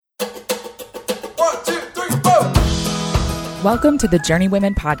Welcome to the Journey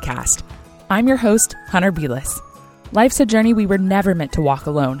Women podcast. I'm your host, Hunter Belis. Life's a journey we were never meant to walk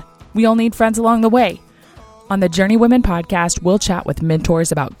alone. We all need friends along the way. On the Journey Women podcast, we'll chat with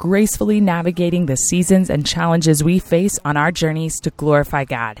mentors about gracefully navigating the seasons and challenges we face on our journeys to glorify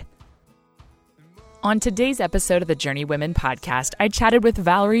God. On today's episode of the Journey Women podcast, I chatted with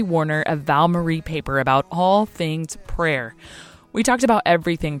Valerie Woerner of Valerie Paper about all things prayer. We talked about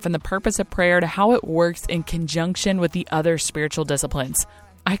everything from the purpose of prayer to how it works in conjunction with the other spiritual disciplines.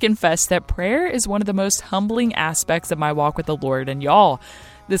 I confess that prayer is one of the most humbling aspects of my walk with the Lord, and y'all,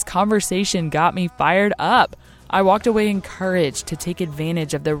 this conversation got me fired up. I walked away encouraged to take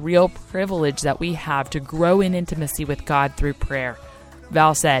advantage of the real privilege that we have to grow in intimacy with God through prayer.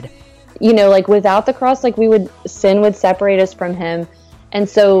 Val said, without the cross, sin would separate us from Him. And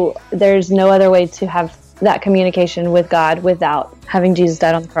so there's no other way to have that communication with God without having Jesus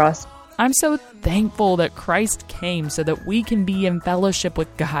died on the cross. I'm so thankful that Christ came so that we can be in fellowship with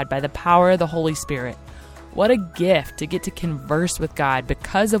God by the power of the Holy Spirit. What a gift to get to converse with God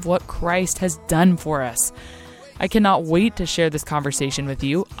because of what Christ has done for us. I cannot wait to share this conversation with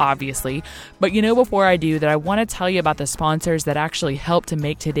you, obviously, but before I do that, I want to tell you about the sponsors that actually help to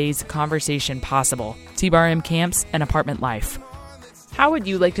make today's conversation possible. TBRM Camps and Apartment Life. How would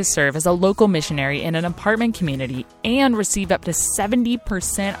you like to serve as a local missionary in an apartment community and receive up to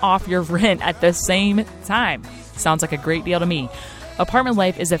 70% off your rent at the same time? Sounds like a great deal to me. Apartment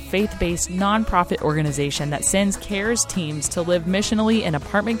Life is a faith-based nonprofit organization that sends CARES teams to live missionally in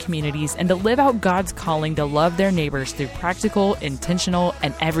apartment communities and to live out God's calling to love their neighbors through practical, intentional,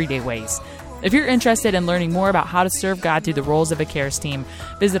 and everyday ways. If you're interested in learning more about how to serve God through the roles of a CARES team,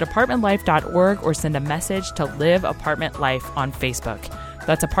 visit apartmentlife.org or send a message to Live Apartment Life on Facebook.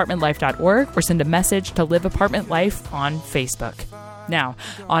 That's apartmentlife.org or send a message to Live Apartment Life on Facebook. Now,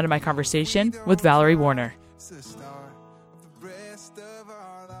 on to my conversation with Valerie Woerner.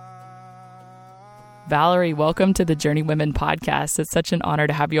 Valerie, welcome to the Journey Women podcast. It's such an honor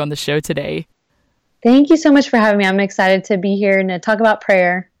to have you on the show today. Thank you so much for having me. I'm excited to be here and to talk about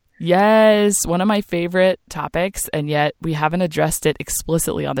prayer. Yes, one of my favorite topics, and yet we haven't addressed it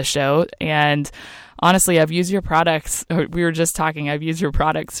explicitly on the show. And honestly, I've used your products. We were just talking. I've used your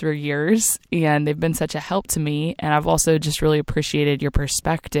products for years, and they've been such a help to me. And I've also just really appreciated your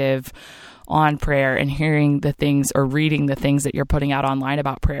perspective on prayer and hearing the things or reading the things that you're putting out online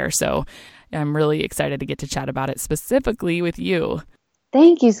about prayer. So I'm really excited to get to chat about it specifically with you.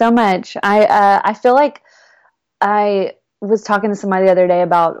 Thank you so much. I feel like I was talking to somebody the other day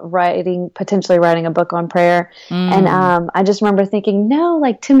about potentially writing a book on prayer. And I just remember thinking, no,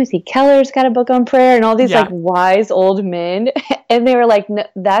 Timothy Keller's got a book on prayer and all these wise old men. And they were like, no,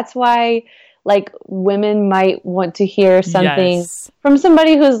 that's why women might want to hear something from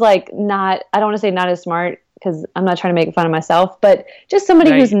somebody who's not, I don't want to say not as smart because I'm not trying to make fun of myself, but just somebody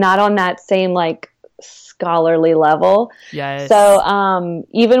who's not on that same scholarly level. Yes. So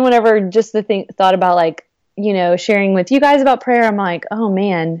even whenever just thought about sharing with you guys about prayer, I'm like, oh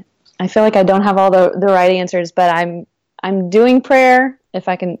man, I feel like I don't have all the right answers, but I'm doing prayer. If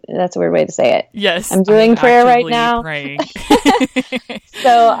I can, that's a weird way to say it. Yes. I'm doing prayer right now. Praying.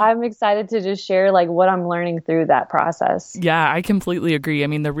 So I'm excited to just share what I'm learning through that process. Yeah, I completely agree. I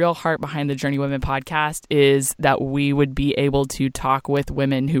mean, the real heart behind the Journey Women podcast is that we would be able to talk with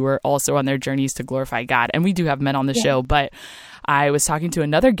women who are also on their journeys to glorify God. And we do have men on the show, but I was talking to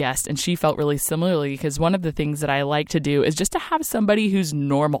another guest and she felt really similarly because one of the things that I like to do is just to have somebody who's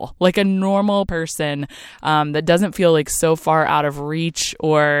normal, like a normal person that doesn't feel so far out of reach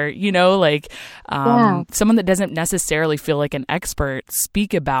or, someone that doesn't necessarily feel like an expert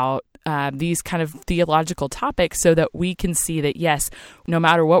speak about these kind of theological topics so that we can see that, yes, no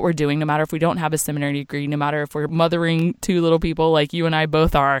matter what we're doing, no matter if we don't have a seminary degree, no matter if we're mothering two little people like you and I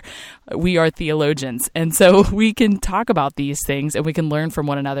both are, we are theologians. And so we can talk about these things and we can learn from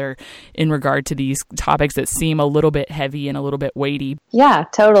one another in regard to these topics that seem a little bit heavy and a little bit weighty. Yeah,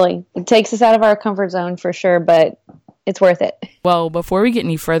 totally. It takes us out of our comfort zone for sure, but it's worth it. Well, before we get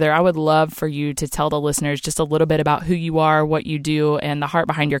any further, I would love for you to tell the listeners just a little bit about who you are, what you do, and the heart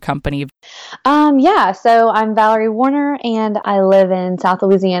behind your company. So I'm Valerie Woerner, and I live in South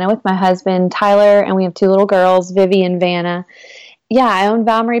Louisiana with my husband, Tyler, and we have two little girls, Vivi and Vanna. Yeah, I own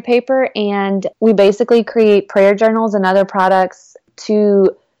Valerie Paper, and we basically create prayer journals and other products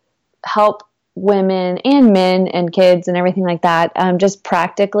to help women and men and kids and everything like that just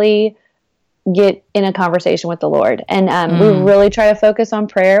practically get in a conversation with the Lord. And we really try to focus on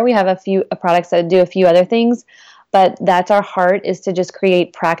prayer. We have a few products that do a few other things, but that's our heart, is to just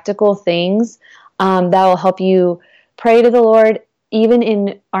create practical things that will help you pray to the Lord even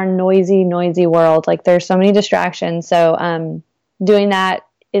in our noisy world, like there's so many distractions. So doing that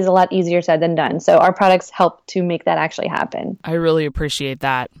is a lot easier said than done. So our products help to make that actually happen. I really appreciate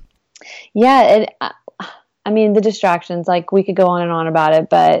that. Yeah. I mean, the distractions, like we could go on and on about it,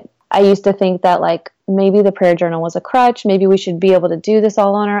 but I used to think that like maybe the prayer journal was a crutch. Maybe we should be able to do this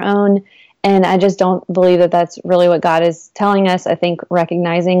all on our own. And I just don't believe that that's really what God is telling us. I think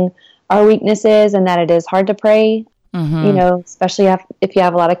recognizing our weaknesses and that it is hard to pray, especially if you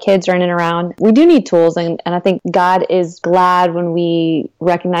have a lot of kids running around. We do need tools. And I think God is glad when we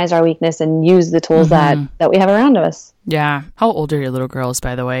recognize our weakness and use the tools that we have around us. Yeah. How old are your little girls,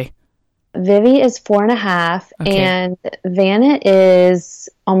 by the way? Vivi is 4.5 and Vanna is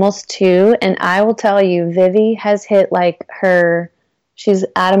almost 2. And I will tell you, Vivi has hit like she's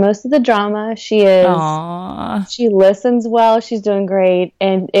out of most of the drama. She listens well. She's doing great.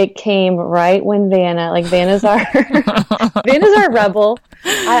 And it came right when Vanna's our rebel.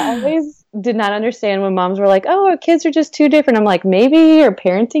 I always did not understand when moms were like, oh, our kids are just too different. I'm like, maybe you're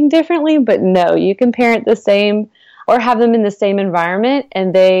parenting differently, but no, you can parent the same or have them in the same environment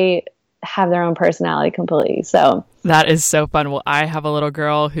and they have their own personality completely. So that is so fun. Well, I have a little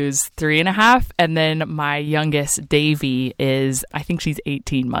girl who's 3.5, and then my youngest, Davy, I think she's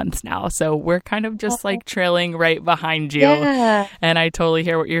 18 months now. So we're kind of just like trailing right behind you. Yeah. And I totally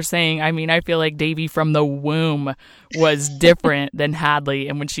hear what you're saying. I mean, I feel like Davy from the womb was different than Hadley.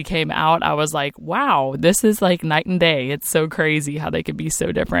 And when she came out, I was like, wow, this is like night and day. It's so crazy how they could be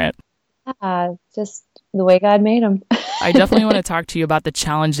so different. Just the way God made them. I definitely want to talk to you about the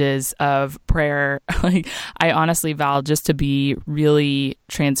challenges of prayer. Like, I honestly, Val, just to be really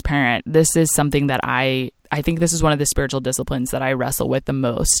transparent, this is something that I think this is one of the spiritual disciplines that I wrestle with the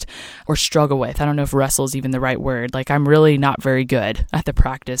most or struggle with. I don't know if wrestle is even the right word. Like, I'm really not very good at the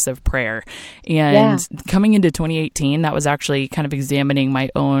practice of prayer. And coming into 2018, that was actually kind of examining my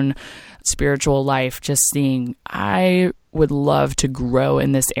own spiritual life, just seeing I would love to grow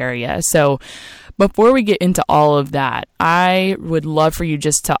in this area. So before we get into all of that, I would love for you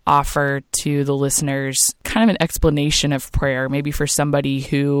just to offer to the listeners kind of an explanation of prayer, maybe for somebody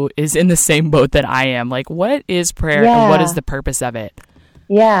who is in the same boat that I am. Like, what is prayer and what is the purpose of it?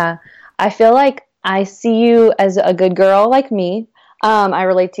 Yeah, I feel like I see you as a good girl like me. I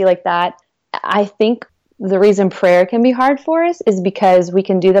relate to you like that. I think the reason prayer can be hard for us is because we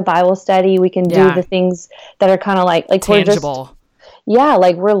can do the Bible study. We can do the things that are kind of like tangible.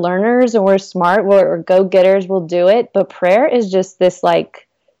 Like we're learners and we're smart. We're go-getters. We'll do it. But prayer is just this, like,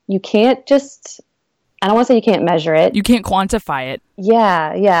 you can't just, I don't want to say you can't measure it. You can't quantify it.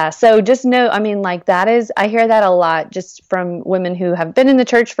 Yeah. So just know, I mean, like that is, I hear that a lot just from women who have been in the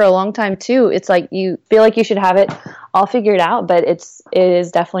church for a long time too. It's like you feel like you should have it all figured out, but it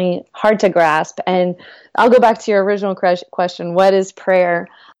is definitely hard to grasp. And I'll go back to your original question. What is prayer?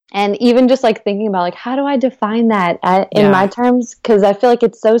 And even just like thinking about like, how do I define that in my terms? Because I feel like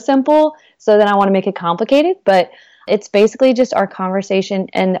it's so simple. So then I want to make it complicated, but it's basically just our conversation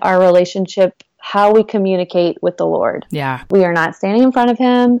and our relationship, how we communicate with the Lord. Yeah. We are not standing in front of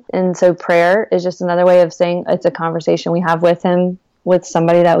him. And so prayer is just another way of saying it's a conversation we have with him, with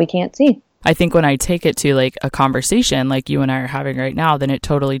somebody that we can't see. I think when I take it to like a conversation like you and I are having right now, then it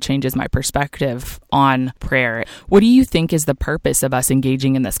totally changes my perspective on prayer. What do you think is the purpose of us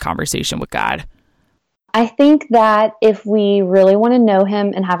engaging in this conversation with God? I think that if we really want to know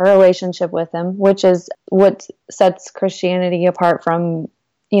him and have a relationship with him, which is what sets Christianity apart from,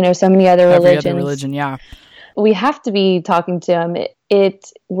 so many other religions. Every other religion, yeah. We have to be talking to him.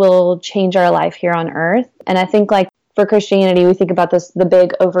 It will change our life here on earth. And I think like for Christianity, we think about the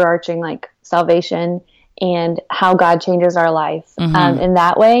big overarching like salvation and how God changes our life in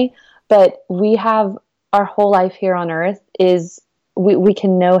that way. But we have our whole life here on earth is we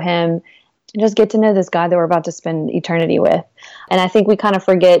can know him and just get to know this God that we're about to spend eternity with. And I think we kind of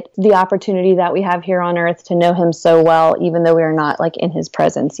forget the opportunity that we have here on earth to know him so well, even though we are not like in his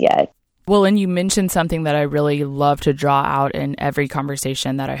presence yet. Well, and you mentioned something that I really love to draw out in every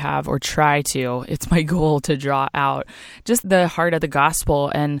conversation that I have, or try to. It's my goal to draw out just the heart of the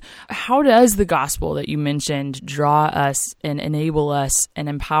gospel. And how does the gospel that you mentioned draw us and enable us and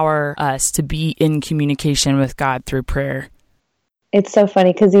empower us to be in communication with God through prayer? It's so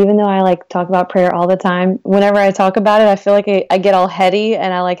funny because even though I like talk about prayer all the time, whenever I talk about it, I feel like I get all heady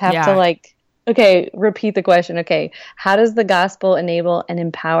and I like have to like, okay, repeat the question. Okay, how does the gospel enable and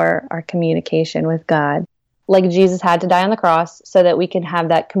empower our communication with God? Like Jesus had to die on the cross so that we can have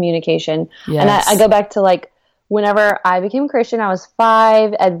that communication. Yes. And I go back to like whenever I became a Christian, I was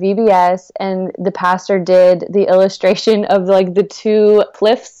 5 at VBS, and the pastor did the illustration of like the two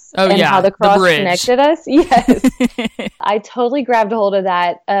cliffs and how the cross connected us. Yes. I totally grabbed a hold of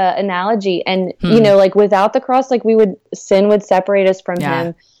that analogy. And, you know, like without the cross, like sin would separate us from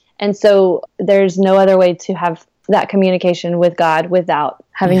him. And so there's no other way to have that communication with God without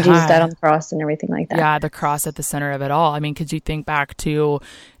having Jesus died on the cross and everything like that. Yeah, the cross at the center of it all. I mean, could you think back to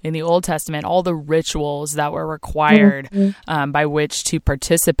in the Old Testament, all the rituals that were required by which to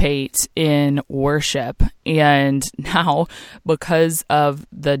participate in worship. And now, because of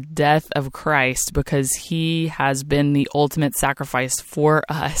the death of Christ, because he has been the ultimate sacrifice for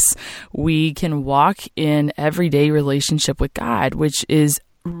us, we can walk in everyday relationship with God, which is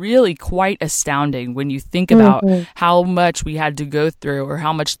really quite astounding when you think about how much we had to go through, or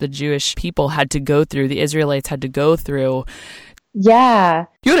how much the Jewish people had to go through, the Israelites had to go through. Yeah.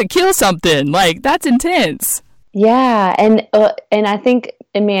 You had to kill something. Like, that's intense. Yeah. And I think,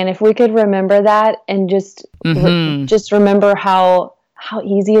 man, if we could remember that and just remember how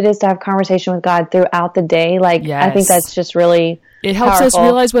easy it is to have conversation with God throughout the day. Like, I think that's just really it helps powerful. us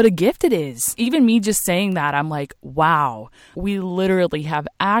realize what a gift it is. Even me just saying that, I'm like, wow, we literally have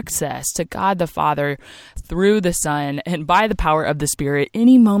access to God the Father through the Son and by the power of the Spirit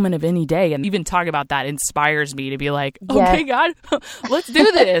any moment of any day. And even talking about that inspires me to be like, okay, God, let's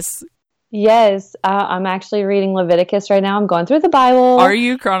do this. Yes. I'm actually reading Leviticus right now. I'm going through the Bible. Are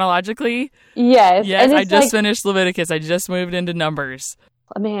you chronologically? Yes. Yes, I just finished Leviticus. I just moved into Numbers.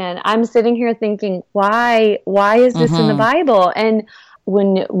 Man, I'm sitting here thinking, why is this in the Bible? And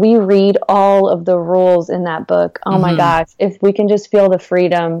when we read all of the rules in that book, oh my gosh, if we can just feel the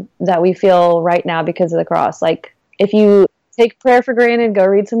freedom that we feel right now because of the cross. Like, if you take prayer for granted, go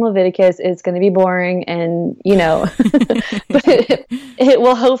read some Leviticus, it's going to be boring, and, you know, but it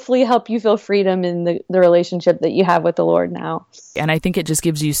will hopefully help you feel freedom in the relationship that you have with the Lord now. And I think it just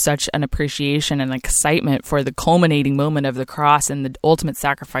gives you such an appreciation and excitement for the culminating moment of the cross and the ultimate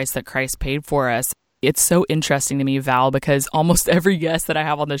sacrifice that Christ paid for us. It's so interesting to me, Val, because almost every guest that I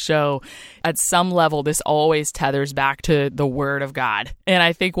have on the show, at some level, this always tethers back to the Word of God. And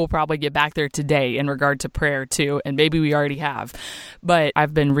I think we'll probably get back there today in regard to prayer, too. And maybe we already have. But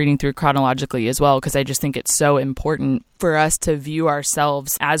I've been reading through chronologically as well, because I just think it's so important for us to view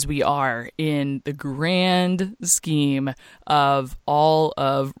ourselves as we are in the grand scheme of all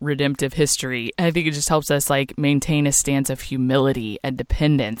of redemptive history. I think it just helps us like maintain a stance of humility and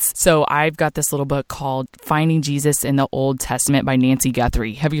dependence. So I've got this little book called Finding Jesus in the Old Testament by Nancy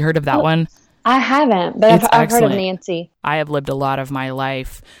Guthrie. Have you heard of that one? I haven't, but I've heard of Nancy. I have lived a lot of my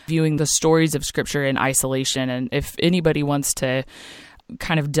life viewing the stories of Scripture in isolation. And if anybody wants to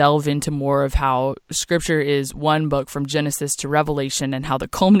kind of delve into more of how Scripture is one book from Genesis to Revelation, and how the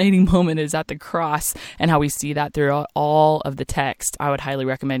culminating moment is at the cross, and how we see that throughout all of the text, I would highly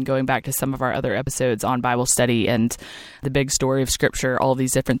recommend going back to some of our other episodes on Bible study and the big story of Scripture, all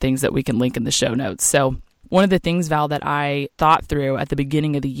these different things that we can link in the show notes. So one of the things, Val, that I thought through at the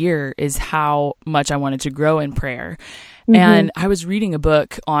beginning of the year is how much I wanted to grow in prayer. And I was reading a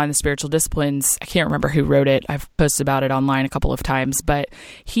book on the spiritual disciplines. I can't remember who wrote it. I've posted about it online a couple of times, but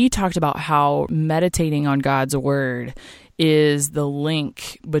he talked about how meditating on God's word is the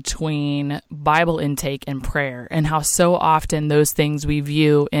link between Bible intake and prayer, and how so often those things we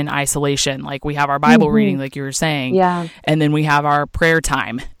view in isolation. Like, we have our Bible reading, like you were saying, and then we have our prayer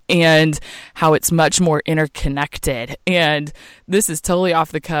time, and how it's much more interconnected. And this is totally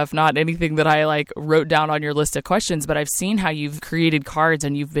off the cuff, not anything that I like wrote down on your list of questions, but I've seen how you've created cards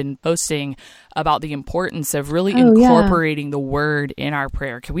and you've been posting about the importance of really incorporating the word in our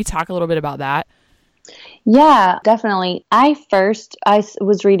prayer. Can we talk a little bit about that? Yeah, definitely. I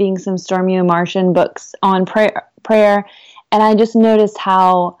was reading some Stormy Martian books on prayer, and I just noticed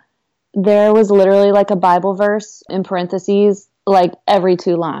how there was literally like a Bible verse in parentheses, like every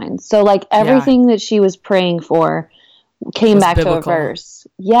 2 lines. So like everything that she was praying for came back biblical. To a verse.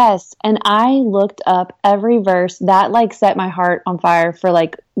 Yes. And I looked up every verse that like set my heart on fire for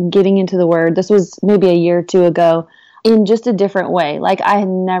like getting into the word. This was maybe a year or 2 ago, in just a different way. Like, I had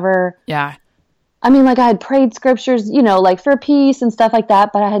never, I mean, like, I had prayed scriptures, you know, like for peace and stuff like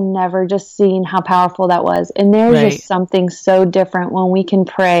that, but I had never just seen how powerful that was. And there's just something so different when we can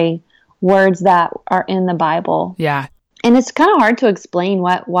pray words that are in the Bible. Yeah. And it's kind of hard to explain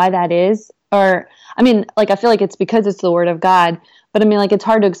why that is. Or, I mean, like, I feel like it's because it's the word of God, but I mean, like, it's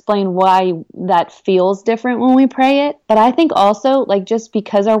hard to explain why that feels different when we pray it. But I think also, like, just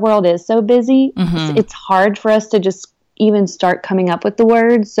because our world is so busy, it's hard for us to just even start coming up with the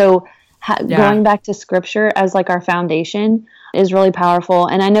words. So going back to scripture as like our foundation is really powerful.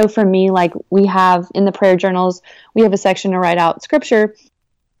 And I know for me, like we have in the prayer journals, we have a section to write out scripture.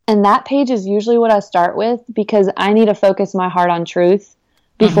 And that page is usually what I start with because I need to focus my heart on truth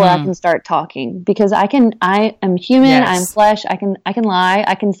before I can start talking, because I am human, yes. I'm flesh. I can lie.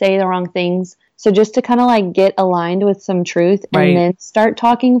 I can say the wrong things. So just to kind of like get aligned with some truth and then start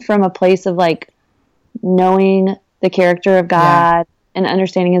talking from a place of like knowing the character of God and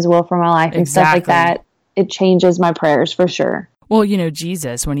understanding his will for my life and stuff like that. It changes my prayers for sure. Well,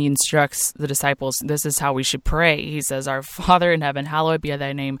 Jesus, when he instructs the disciples, this is how we should pray. He says, our Father in heaven, hallowed be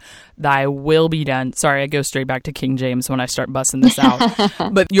thy name, thy will be done. Sorry, I go straight back to King James when I start busting this out.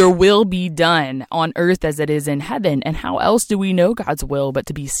 But your will be done on earth as it is in heaven. And how else do we know God's will but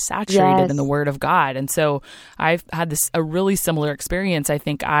to be saturated in the word of God? And so I've had a really similar experience. I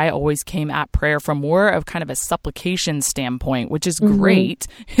think I always came at prayer from more of kind of a supplication standpoint, which is great.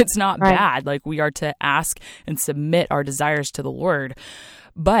 It's not bad. Like we are to ask and submit our desires to the Lord.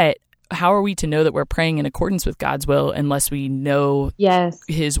 But how are we to know that we're praying in accordance with God's will unless we know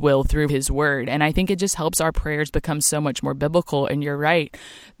his will through his word? And I think it just helps our prayers become so much more biblical. And you're right.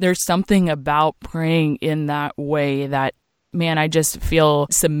 There's something about praying in that way that, man, I just feel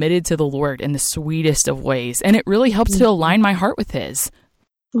submitted to the Lord in the sweetest of ways. And it really helps to align my heart with his.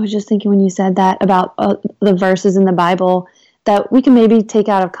 I was just thinking when you said that about the verses in the Bible that we can maybe take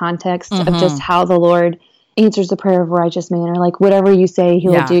out of context of just how the Lord answers the prayer of a righteous man, or like whatever you say he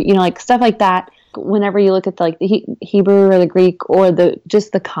will do, like stuff like that. Whenever you look at the Hebrew or the Greek or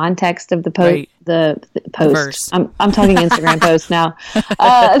just the context of the post, the post. Verse. I'm talking Instagram post now.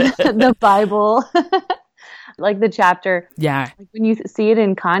 The Bible, like the chapter. Yeah. Like when you see it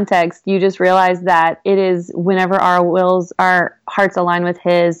in context, you just realize that it is whenever our hearts align with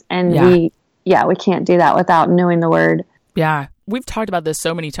his, and we can't do that without knowing the word. Yeah. We've talked about this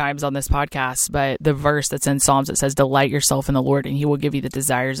so many times on this podcast, but the verse that's in Psalms that says, delight yourself in the Lord and he will give you the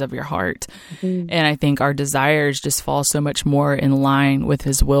desires of your heart. And I think our desires just fall so much more in line with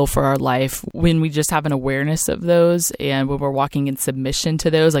his will for our life when we just have an awareness of those, and when we're walking in submission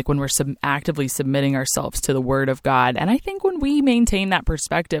to those, like when we're actively submitting ourselves to the word of God. And I think when we maintain that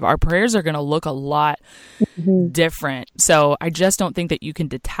perspective, our prayers are going to look a lot different. So I just don't think that you can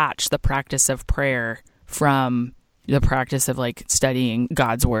detach the practice of prayer from the practice of like studying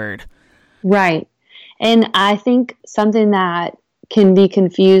God's word. Right. And I think something that can be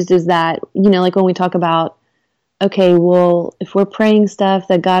confused is that, like when we talk about, okay, well, if we're praying stuff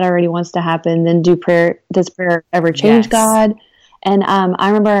that God already wants to happen, then does prayer ever change God? And I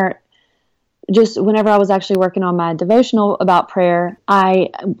remember just whenever I was actually working on my devotional about prayer, I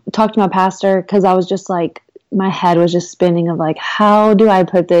talked to my pastor because I was just like, my head was just spinning of like, how do I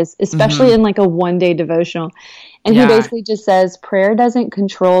put this, especially in like a one-day devotional? And he basically just says prayer doesn't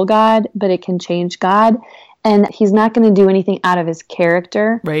control God, but it can change God. And he's not going to do anything out of his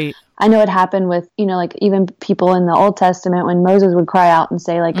character. Right. I know it happened with, like even people in the Old Testament when Moses would cry out and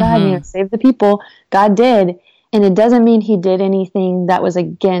say like, God, save the people. God did. And it doesn't mean he did anything that was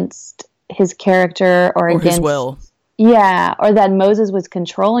against his character or against his will. Yeah. Or that Moses was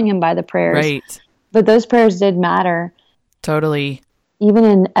controlling him by the prayers. Right. But those prayers did matter. Totally. Even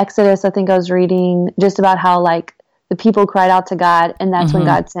in Exodus, I think I was reading just about how like the people cried out to God, and that's when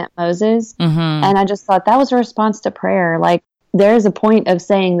God sent Moses. And I just thought that was a response to prayer. Like there is a point of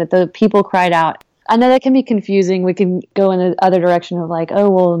saying that the people cried out. I know that can be confusing. We can go in the other direction of like, oh,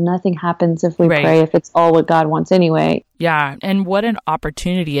 well, nothing happens if we pray, if it's all what God wants anyway. Yeah. And what an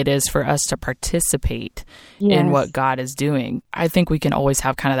opportunity it is for us to participate in what God is doing. I think we can always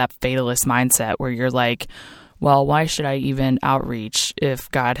have kind of that fatalist mindset where you're like, well, why should I even outreach if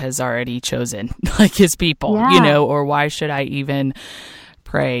God has already chosen like his people, or why should I even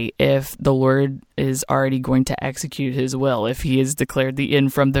pray if the Lord is already going to execute his will, if he has declared the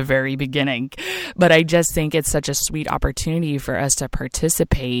end from the very beginning. But I just think it's such a sweet opportunity for us to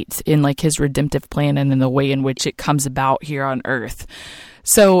participate in like his redemptive plan and in the way in which it comes about here on earth.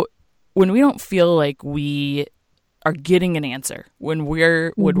 So when we don't feel like we are getting an answer, when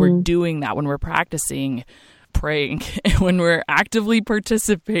we're doing that, when we're practicing praying, when we're actively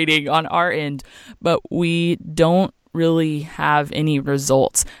participating on our end, but we don't really have any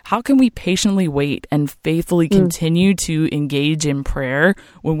results, how can we patiently wait and faithfully continue to engage in prayer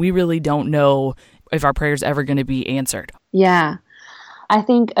when we really don't know if our prayer is ever going to be answered? Yeah. I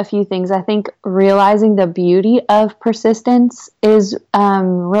think a few things. I think realizing the beauty of persistence is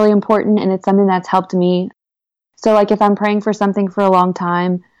really important, and it's something that's helped me. So like if I'm praying for something for a long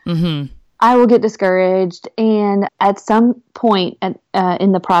time, I will get discouraged, and at some point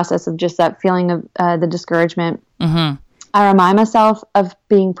in the process of just that feeling of the discouragement, I remind myself of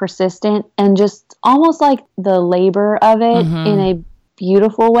being persistent and just almost like the labor of it in a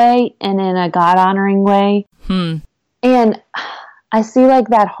beautiful way and in a God-honoring way. And I see like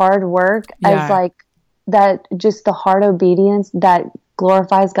that hard work as like that, just the hard obedience that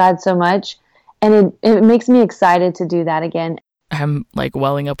glorifies God so much. And it makes me excited to do that again. I'm like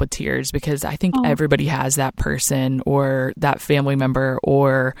welling up with tears because I think everybody has that person or that family member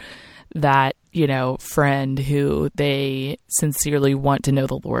or that, you know, friend who they sincerely want to know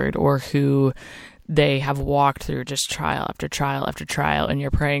the Lord, or who they have walked through just trial after trial after trial, and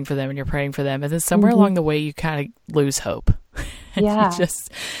you're praying for them and you're praying for them. And then somewhere along the way, you kind of lose hope. Yeah.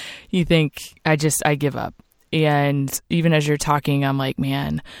 you think, I give up. And even as you're talking, I'm like,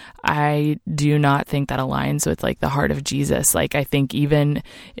 man, I do not think that aligns with like the heart of Jesus. Like, I think even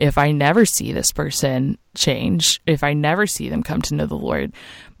if I never see this person change, if I never see them come to know the Lord,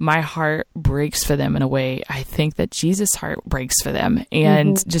 my heart breaks for them in a way I think that Jesus' heart breaks for them.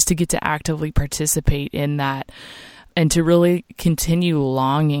 And just to get to actively participate in that and to really continue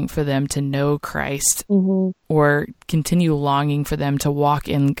longing for them to know Christ or continue longing for them to walk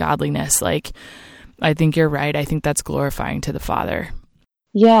in godliness. Like, I think you're right. I think that's glorifying to the Father.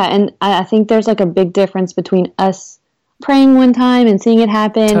 Yeah, and I think there's like a big difference between us praying one time and seeing it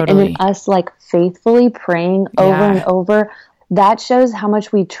happen and then us like faithfully praying over and over. That shows how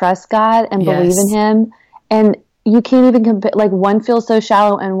much we trust God and believe in Him. And you can't even compare, like one feels so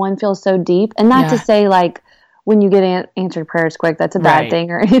shallow and one feels so deep. And not to say like when you get answered prayers quick, that's a bad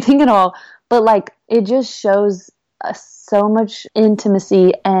thing or anything at all. But like it just shows so much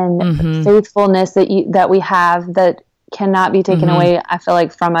intimacy and faithfulness that we have that cannot be taken away, I feel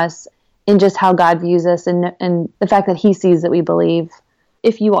like, from us, in just how God views us and the fact that He sees that we believe.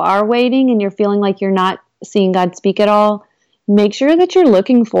 If you are waiting and you're feeling like you're not seeing God speak at all, make sure that you're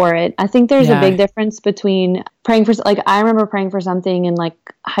looking for it. I think there's a big difference between praying for, like, I remember praying for something in like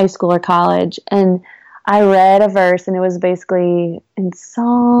high school or college, and I read a verse and it was basically in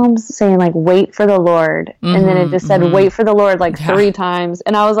Psalms saying like, wait for the Lord. And then it just said, wait for the Lord like 3 times.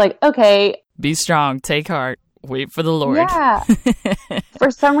 And I was like, okay. Be strong, take heart, wait for the Lord. Yeah. For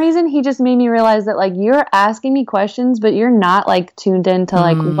some reason, He just made me realize that like, you're asking me questions, but you're not like tuned into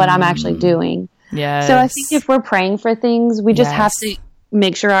like what I'm actually doing. Yeah. So I think if we're praying for things, we just have to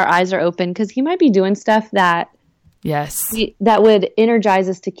make sure our eyes are open, because He might be doing stuff that that would energize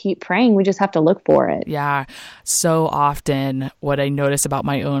us to keep praying. We just have to look for it. Yeah. So often what I notice about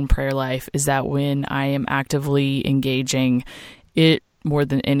my own prayer life is that when I am actively engaging, it more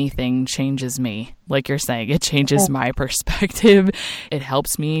than anything changes me. Like you're saying, it changes my perspective. It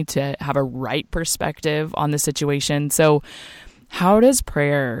helps me to have a right perspective on the situation. So how does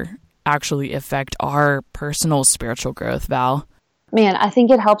prayer actually affect our personal spiritual growth, Val? Man, I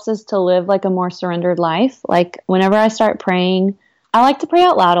think it helps us to live like a more surrendered life. Like whenever I start praying, I like to pray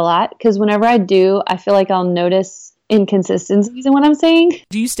out loud a lot, because whenever I do, I feel like I'll notice inconsistencies in what I'm saying.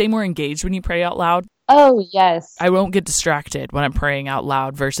 Do you stay more engaged when you pray out loud? Oh, yes. I won't get distracted when I'm praying out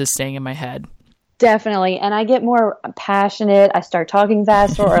loud versus staying in my head. Definitely. And I get more passionate. I start talking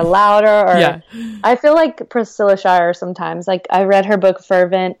faster or louder. Or I feel like Priscilla Shire sometimes. Like I read her book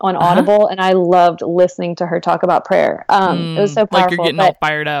Fervent on Audible, and I loved listening to her talk about prayer. It was so powerful. Like you're getting all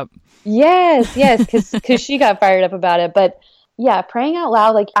fired up. Yes, because she got fired up about it. But yeah, praying out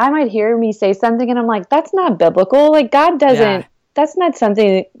loud, like I might hear me say something and I'm like, that's not biblical. Like God doesn't, that's not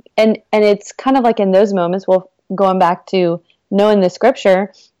something. And it's kind of like in those moments, well, going back to knowing the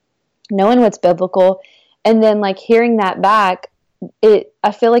scripture, knowing what's biblical, and then like hearing that back,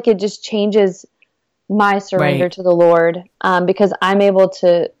 I feel like it just changes my surrender to the Lord, because I'm able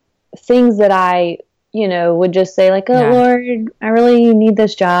to, things that I, would just say like, oh Lord, I really need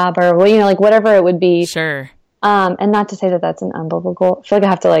this job, or like whatever it would be. Sure. And not to say that that's an unbiblical. I feel like I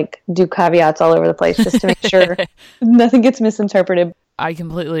have to like do caveats all over the place just to make sure nothing gets misinterpreted. I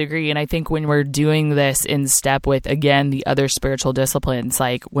completely agree. And I think when we're doing this in step with, again, the other spiritual disciplines,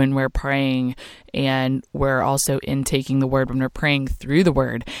 like when we're praying and we're also intaking the word, when we're praying through the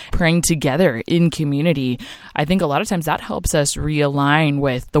word, praying together in community, I think a lot of times that helps us realign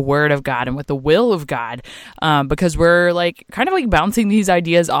with the word of God and with the will of God, because we're like kind of like bouncing these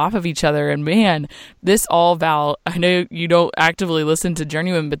ideas off of each other. And man, this all, Val, I know you don't actively listen to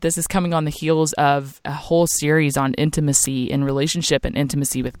Journeyman, but this is coming on the heels of a whole series on intimacy and relationship and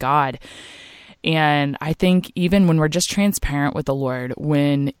intimacy with God. And I think even when we're just transparent with the Lord,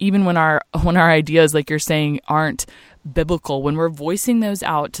 when our ideas, like you're saying, aren't biblical when we're voicing those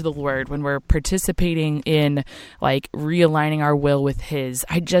out to the Lord, when we're participating in like realigning our will with His.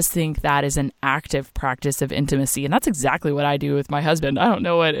 I just think that is an active practice of intimacy. And that's exactly what I do with my husband. I don't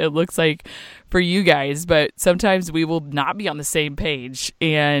know what it looks like for you guys, but sometimes we will not be on the same page.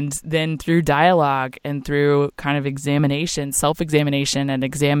 And then through dialogue and through kind of examination, self-examination and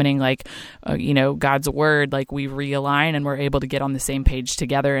examining like, God's word, like we realign and we're able to get on the same page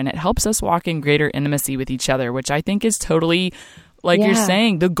together. And it helps us walk in greater intimacy with each other, which I think is totally, like you're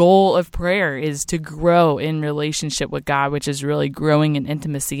saying, the goal of prayer is to grow in relationship with God, which is really growing in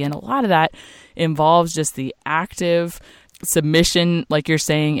intimacy. And a lot of that involves just the active submission, like you're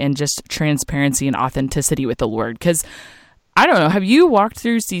saying, and just transparency and authenticity with the Lord. Because I don't know, have you walked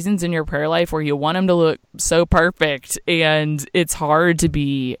through seasons in your prayer life where you want Him to look so perfect and it's hard to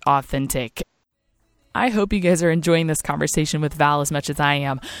be authentic? I hope you guys are enjoying this conversation with Val as much as I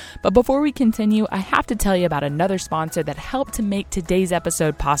am. But before we continue, I have to tell you about another sponsor that helped to make today's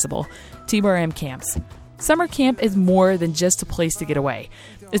episode possible, TBRM Camps. Summer camp is more than just a place to get away.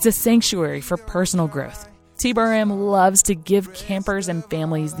 It's a sanctuary for personal growth. TBRM loves to give campers and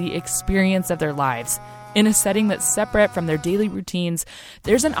families the experience of their lives. In a setting that's separate from their daily routines,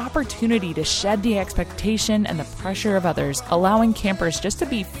 there's an opportunity to shed the expectation and the pressure of others, allowing campers just to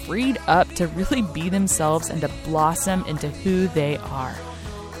be freed up to really be themselves and to blossom into who they are.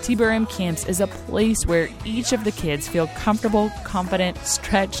 TBRM Camps is a place where each of the kids feel comfortable, confident,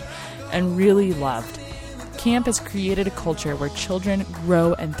 stretched, and really loved. Camp has created a culture where children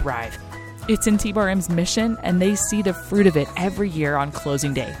grow and thrive. It's in TBRM's mission, and they see the fruit of it every year on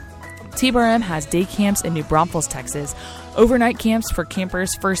closing day. TBRM has day camps in New Braunfels, Texas, overnight camps for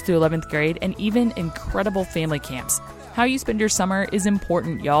campers 1st through 11th grade, and even incredible family camps. How you spend your summer is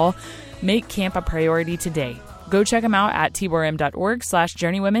important, y'all. Make camp a priority today. Go check them out at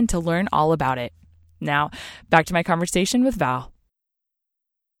tbrm.org/journeywomen to learn all about it. Now, back to my conversation with Val.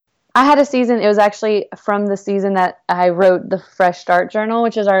 I had a season, it was actually from the season that I wrote the Fresh Start Journal,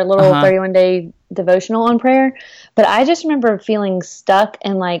 which is our little 31-day devotional on prayer. But I just remember feeling stuck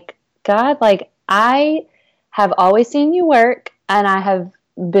and like, God, like I have always seen you work and I have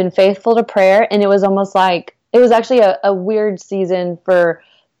been faithful to prayer. And it was almost like, it was actually a weird season for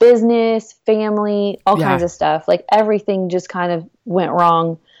business, family, all kinds of stuff. Like everything just kind of went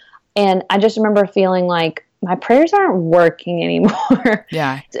wrong. And I just remember feeling like my prayers aren't working anymore.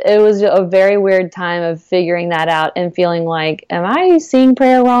 Yeah. It was a very weird time of figuring that out and feeling like, am I seeing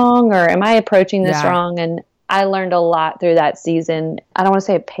prayer wrong or am I approaching this wrong? And I learned a lot through that season. I don't want to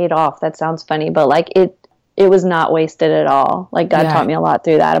say it paid off. That sounds funny, but like it was not wasted at all. Like God taught me a lot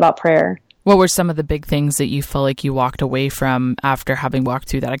through that about prayer. What were some of the big things that you feel like you walked away from after having walked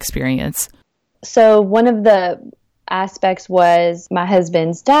through that experience? So one of the aspects was my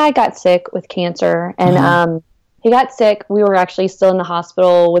husband's dad got sick with cancer, and he got sick. We were actually still in the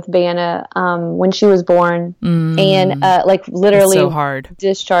hospital with Vanna when she was born, and like literally so hard.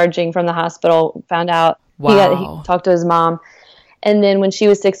 Discharging from the hospital, found out. Wow. He talked to his mom. And then when she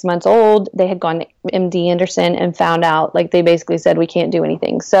was 6 months old, they had gone to MD Anderson and found out, like they basically said, we can't do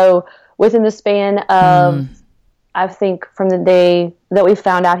anything. So within the span of, I think from the day that we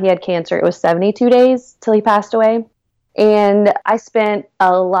found out he had cancer, it was 72 days till he passed away. And I spent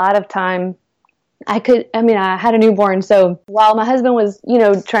a lot of time, I had a newborn. So while my husband was,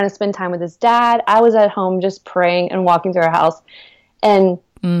 trying to spend time with his dad, I was at home just praying and walking through our house. And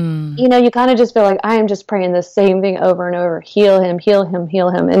you kind of just feel like I am just praying the same thing over and over. Heal him, heal him, heal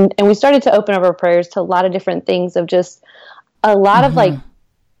him. And we started to open up our prayers to a lot of different things of just a lot of like,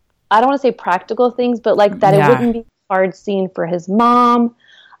 I don't want to say practical things, but like that it wouldn't be a hard scene for his mom,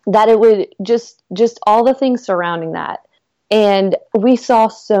 that it would just all the things surrounding that. And we saw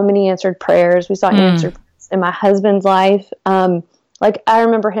so many answered prayers. We saw answered prayers in my husband's life. Like I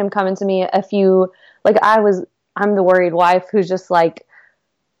remember him coming to me I'm the worried wife who's just like,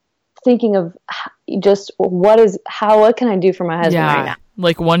 thinking of just what can I do for my husband right now?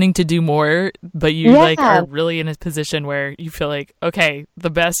 Like wanting to do more, but you like are really in a position where you feel like, okay, the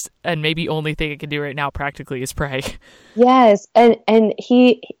best and maybe only thing I can do right now practically is pray. Yes. And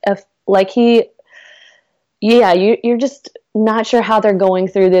you're just not sure how they're going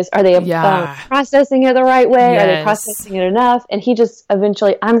through this. Are they processing it the right way? Yes. Are they processing it enough? And he just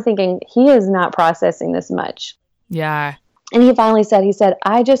eventually, I'm thinking he is not processing this much. Yeah. And he finally said,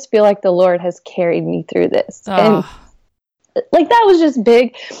 I just feel like the Lord has carried me through this. And like, that was just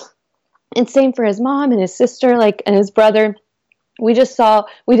big. And same for his mom and his sister, and his brother. We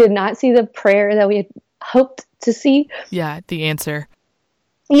did not see the prayer that we had hoped to see. Yeah. The answer.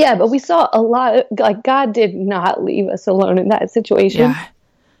 Yeah. But we saw a lot, God did not leave us alone in that situation. Yeah.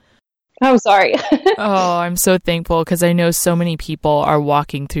 I'm sorry. Oh, I'm so thankful because I know so many people are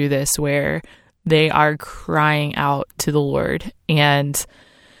walking through this where they are crying out to the Lord, and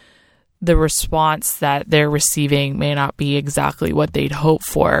the response that they're receiving may not be exactly what they'd hoped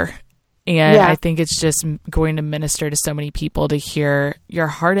for. And I think it's just going to minister to so many people to hear your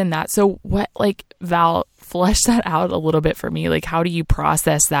heart in that. So what, like, Val, flesh that out a little bit for me. Like, how do you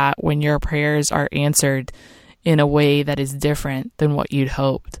process that when your prayers are answered in a way that is different than what you'd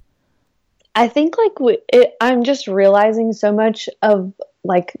hoped? I think I'm just realizing so much of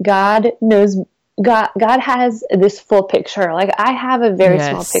like God knows, God has this full picture. Like I have a very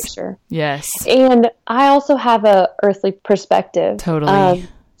small picture. Yes. And I also have a earthly perspective. Totally.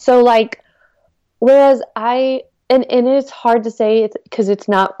 So like, whereas and it's hard to say it because it's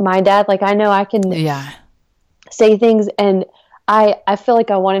not my dad. Like I know I can say things, and I feel like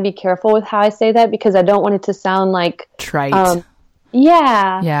I want to be careful with how I say that because I don't want it to sound like trite.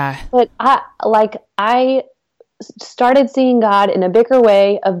 Yeah. But I started seeing God in a bigger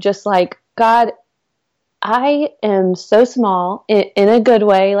way of just like, God, I am so small in a good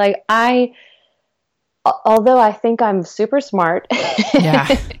way. Like although I think I'm super smart,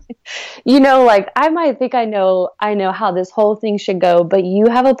 like I might think I know how this whole thing should go, but you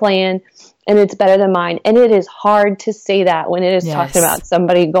have a plan and it's better than mine. And it is hard to say that when it is talking about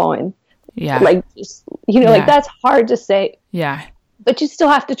somebody going, like, just, like that's hard to say. Yeah. But you still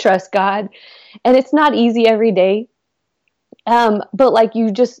have to trust God, and it's not easy every day. But like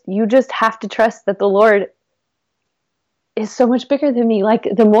you just have to trust that the Lord is so much bigger than me. Like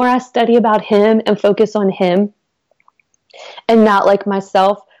the more I study about Him and focus on Him, and not like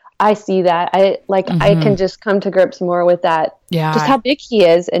myself, I see that I can just come to grips more with that. Yeah, just how big He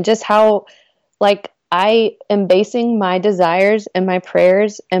is, and just how like I am basing my desires and my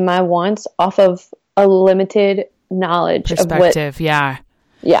prayers and my wants off of a limited knowledge perspective. Yeah.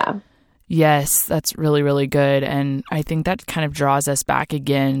 Yes, that's really, really good. And I think that kind of draws us back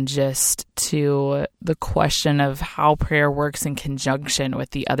again just to the question of how prayer works in conjunction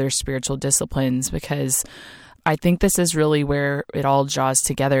with the other spiritual disciplines, because I think this is really where it all draws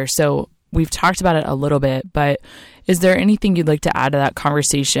together. So we've talked about it a little bit, but is there anything you'd like to add to that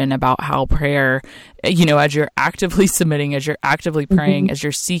conversation about how prayer, as you're actively submitting, as you're actively praying, as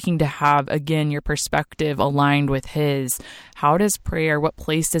you're seeking to have, again, your perspective aligned with His, how does prayer, what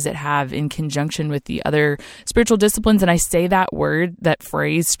place does it have in conjunction with the other spiritual disciplines? And I say that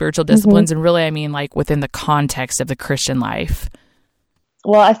phrase, spiritual disciplines, and really I mean like within the context of the Christian life.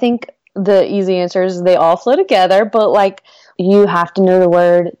 Well, I think the easy answer is they all flow together, but like you have to know the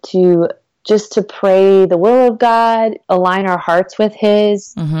Word to pray the will of God, align our hearts with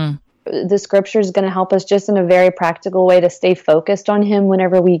His. The Scripture is going to help us just in a very practical way to stay focused on Him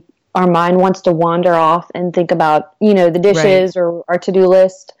whenever our mind wants to wander off and think about, the dishes or our to-do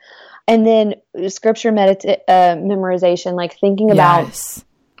list. And then Scripture memorization, like thinking about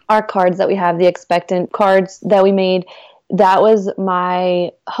our cards that we have, the expectant cards that we made. That was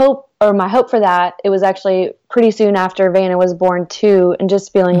my hope for that. It was actually pretty soon after Vanna was born too, and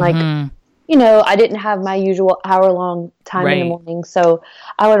just feeling like, I didn't have my usual hour-long time in the morning. So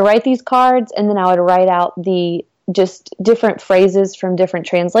I would write these cards, and then I would write out the just different phrases from different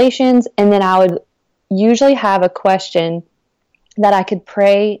translations. And then I would usually have a question that I could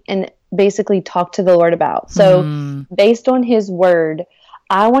pray and basically talk to the Lord about. So based on His Word,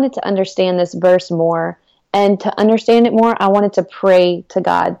 I wanted to understand this verse more. And to understand it more, I wanted to pray to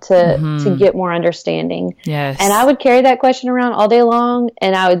God to get more understanding. Yes. And I would carry that question around all day long,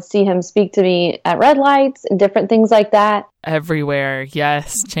 and I would see Him speak to me at red lights and different things like that. Everywhere,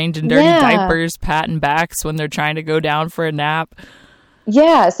 yes. Changing dirty diapers, patting backs when they're trying to go down for a nap.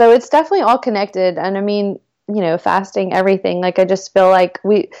 Yeah, so it's definitely all connected. And I mean, fasting, everything. Like I just feel like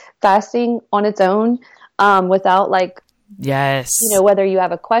fasting on its own, without like, whether you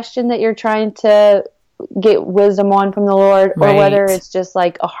have a question that you're trying to get wisdom on from the Lord, or whether it's just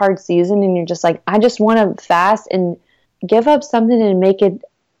like a hard season and you're just like, I just want to fast and give up something and make it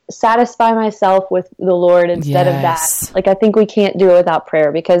satisfy myself with the Lord instead of that. Like I think we can't do it without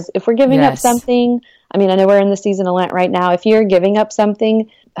prayer, because if we're giving up something, I mean, I know we're in the season of Lent right now. If you're giving up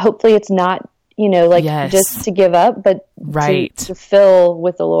something, hopefully it's not, just to give up, but to fill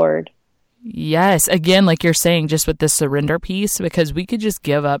with the Lord. Yes. Again, like you're saying, just with the surrender piece, because we could just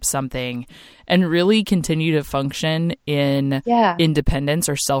give up something and really continue to function in independence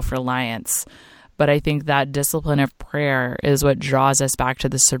or self-reliance. But I think that discipline of prayer is what draws us back to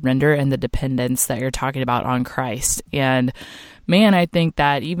the surrender and the dependence that you're talking about on Christ. And man, I think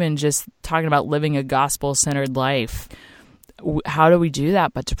that even just talking about living a gospel-centered life, how do we do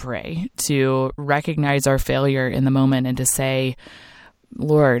that but to pray, to recognize our failure in the moment and to say,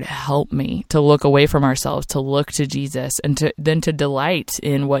 Lord, help me to look away from ourselves, to look to Jesus, and then to delight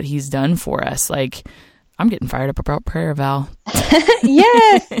in what he's done for us. Like, I'm getting fired up about prayer, Val.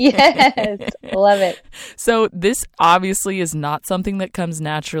 Yes. Love it. So this obviously is not something that comes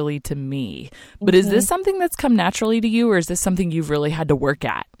naturally to me, but is this something that's come naturally to you, or is this something you've really had to work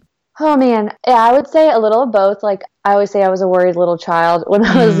at? Oh man. Yeah, I would say a little of both. Like, I always say I was a worried little child when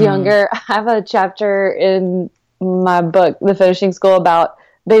I was younger. I have a chapter in my book, The Finishing School, about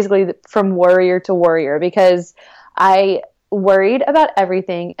basically from worrier to warrior, because I worried about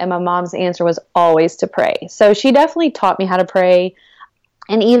everything, and my mom's answer was always to pray. So she definitely taught me how to pray.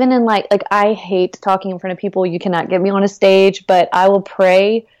 And even in like I hate talking in front of people. You cannot get me on a stage, but I will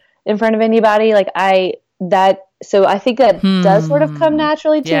pray in front of anybody. So I think that does sort of come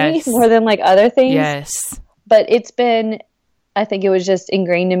naturally to me more than like other things. Yes. But it's been, I think it was just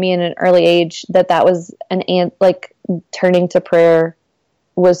ingrained in me in an early age that was turning to prayer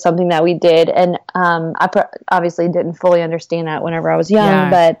was something that we did. And I obviously didn't fully understand that whenever I was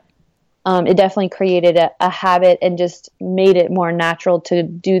young, but it definitely created a habit and just made it more natural to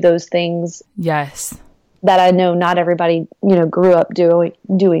do those things. Yes. That I know not everybody, grew up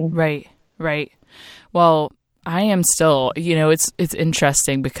doing. Right. Well, I am still, it's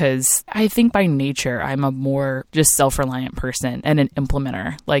interesting because I think by nature I'm a more just self-reliant person and an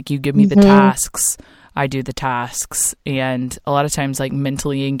implementer. Like, you give me the tasks, I do the tasks. And a lot of times, like,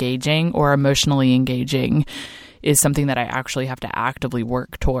 mentally engaging or emotionally engaging is something that I actually have to actively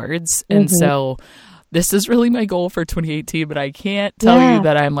work towards. And so this is really my goal for 2018, but I can't tell you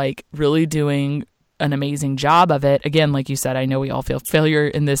that I'm like really doing an amazing job of it. Again, like you said, I know we all feel failure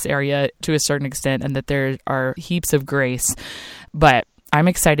in this area to a certain extent, and that there are heaps of grace, but I'm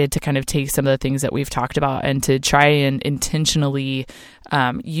excited to kind of take some of the things that we've talked about and to try and intentionally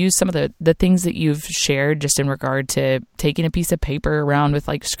use some of the things that you've shared just in regard to taking a piece of paper around with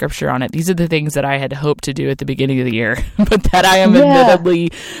like scripture on it. These are the things that I had hoped to do at the beginning of the year, but that I am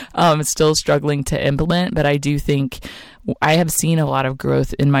admittedly still struggling to implement. But I do think I have seen a lot of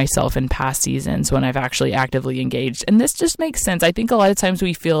growth in myself in past seasons when I've actually actively engaged. And this just makes sense. I think a lot of times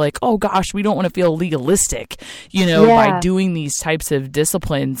we feel like, oh gosh, we don't want to feel legalistic, by doing these types of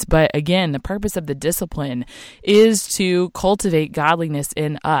disciplines. But again, the purpose of the discipline is to cultivate godliness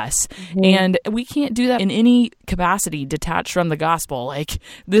in us. And we can't do that in any capacity detached from the gospel. Like,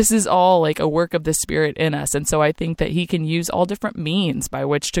 this is all like a work of the Spirit in us. And so I think that he can use all different means by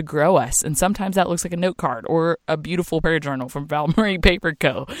which to grow us. And sometimes that looks like a note card or a beautiful prayer journal from Valerie Paper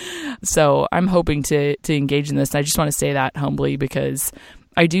Co. So I'm hoping to engage in this. And I just want to say that humbly, because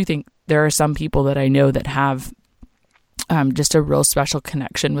I do think there are some people that I know that have just a real special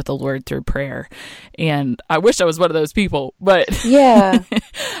connection with the Lord through prayer. And I wish I was one of those people, but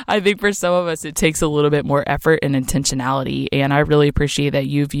I think for some of us, it takes a little bit more effort and intentionality. And I really appreciate that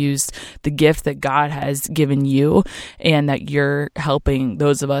you've used the gift that God has given you, and that you're helping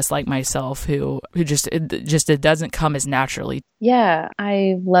those of us like myself who it doesn't come as naturally. Yeah,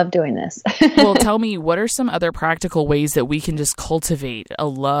 I love doing this. Well, tell me, what are some other practical ways that we can just cultivate a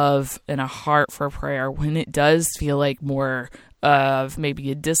love and a heart for prayer when it does feel like more of maybe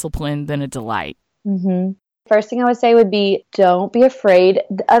a discipline than a delight? First thing I would say would be, don't be afraid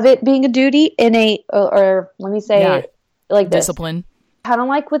of it being a duty or let me say it like this. Discipline. Kind of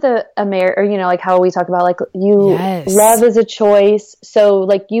like with a marriage, or like how we talk about, like, love is a choice. So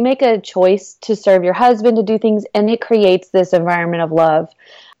like you make a choice to serve your husband, to do things, and it creates this environment of love.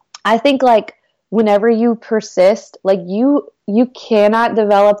 I think like whenever you persist, like you cannot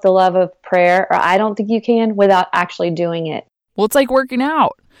develop the love of prayer, or I don't think you can, without actually doing it. Well, it's like working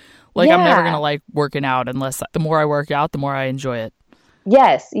out. Like, I'm never going to like working out unless the more I work out, the more I enjoy it.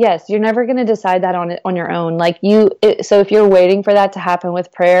 Yes. You're never going to decide that on your own. Like so if you're waiting for that to happen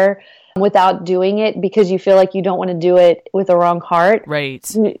with prayer without doing it because you feel like you don't want to do it with a wrong heart, right?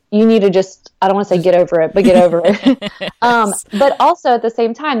 You need to just, I don't want to say get over it, but get over it. But also at the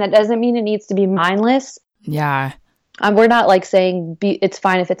same time, that doesn't mean it needs to be mindless. Yeah. We're not like saying it's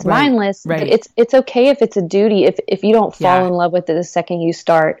fine if it's mindless, but it's okay if it's a duty, if you don't fall in love with it the second you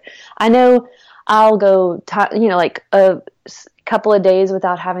start. I know I'll go, like a couple of days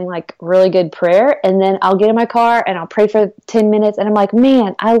without having like really good prayer, and then I'll get in my car and I'll pray for 10 minutes, and I'm like,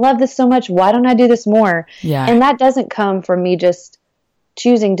 man, I love this so much. Why don't I do this more? Yeah. And that doesn't come from me just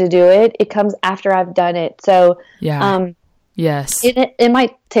choosing to do it. It comes after I've done it. So, yes, it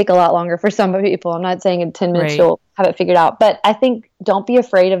might take a lot longer for some people. I'm not saying in 10 minutes you'll have it figured out, but I think don't be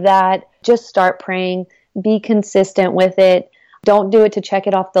afraid of that. Just start praying, be consistent with it. Don't do it to check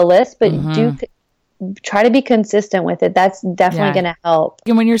it off the list, but try to be consistent with it. That's definitely going to help.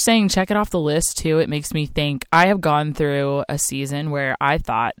 And when you're saying check it off the list too, it makes me think I have gone through a season where I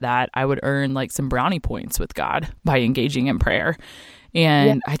thought that I would earn like some brownie points with God by engaging in prayer.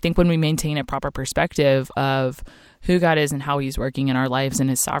 And I think when we maintain a proper perspective of who God is and how he's working in our lives and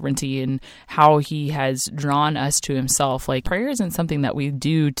his sovereignty and how he has drawn us to himself, like prayer isn't something that we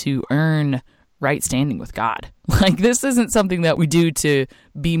do to earn right standing with God. Like this isn't something that we do to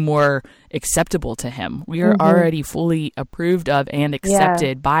be more acceptable to him. We are already fully approved of and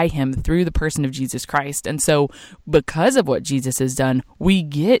accepted by him through the person of Jesus Christ. And so because of what Jesus has done, we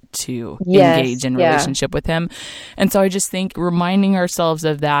get to engage in relationship with him. And so I just think reminding ourselves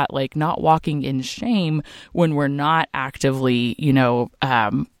of that, like not walking in shame when we're not actively,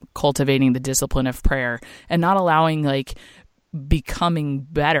 cultivating the discipline of prayer and not allowing like becoming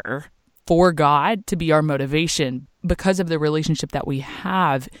better for God to be our motivation because of the relationship that we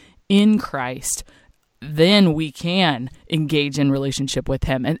have in Christ, then we can engage in relationship with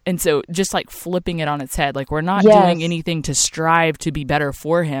him. And so just like flipping it on its head, like we're not doing anything to strive to be better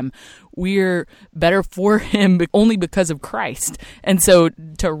for him. We're better for him only because of Christ. And so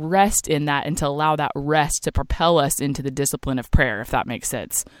to rest in that and to allow that rest to propel us into the discipline of prayer, if that makes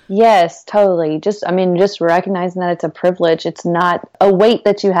sense. Yes, totally. Just recognizing that it's a privilege. It's not a weight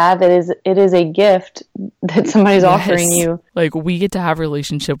that you have. It is a gift that somebody's offering you. Like we get to have a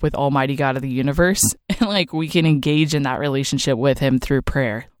relationship with Almighty God of the universe, and like we can engage in that relationship with him through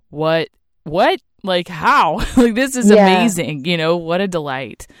prayer. What? Like how? Like this is amazing. What a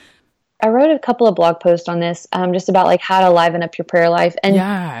delight. I wrote a couple of blog posts on this, just about like how to liven up your prayer life.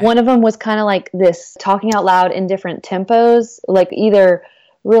 And one of them was kind of like this, talking out loud in different tempos, like either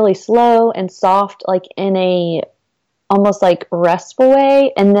really slow and soft, like in a almost like restful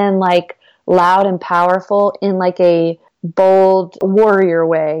way, and then like loud and powerful in like a bold warrior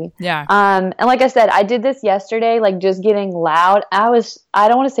way. Yeah. And like I said, I did this yesterday, like just getting loud. I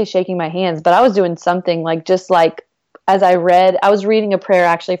don't want to say shaking my hands, but I was doing something like just like, as I was reading a prayer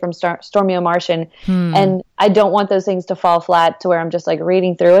actually from Stormy O'Martian, and I don't want those things to fall flat to where I'm just like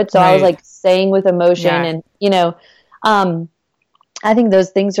reading through it. So I was like saying with emotion and, I think those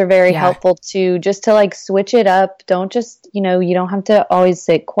things are very helpful too, just to like switch it up. Don't just, you don't have to always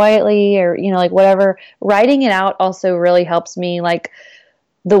sit quietly or, like whatever. Writing it out also really helps me. Like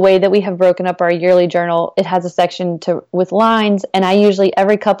the way that we have broken up our yearly journal, it has a section with lines, and I usually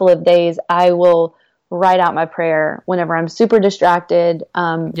every couple of days I will write out my prayer whenever I'm super distracted.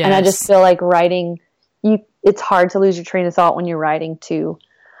 And I just feel like writing, it's hard to lose your train of thought when you're writing too.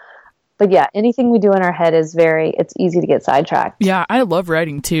 But yeah, anything we do in our head it's easy to get sidetracked. Yeah, I love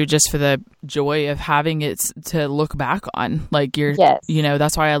writing too, just for the joy of having it to look back on. Like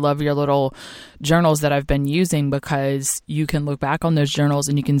that's why I love your little journals that I've been using, because you can look back on those journals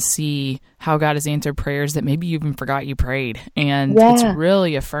and you can see how God has answered prayers that maybe you even forgot you prayed. And it's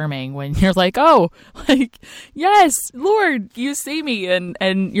really affirming when you're like, oh, like, yes, Lord, you see me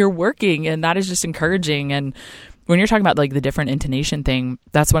and you're working. And that is just encouraging. And when you're talking about like the different intonation thing,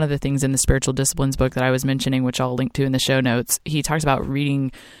 that's one of the things in the Spiritual Disciplines book that I was mentioning, which I'll link to in the show notes. He talks about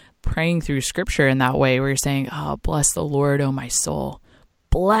praying through scripture in that way, where you're saying, oh, bless the Lord, oh my soul.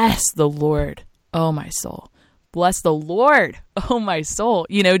 Bless the Lord, oh my soul. Bless the Lord, oh my soul.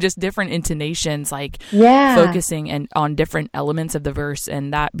 Just different intonations, like focusing and on different elements of the verse,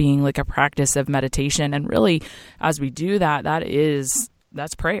 and that being like a practice of meditation. And really, as we do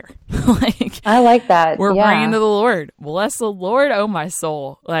that's prayer. Like I like that. We're praying to the Lord. Bless the Lord, oh my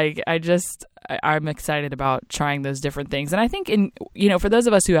soul. Like I'm excited about trying those different things. And I think for those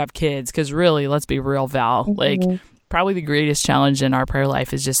of us who have kids, because really, let's be real, Val, like probably the greatest challenge in our prayer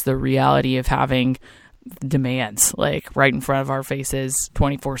life is just the reality of having demands like right in front of our faces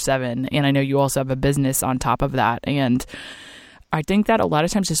 24/7. And I know you also have a business on top of that. And I think that a lot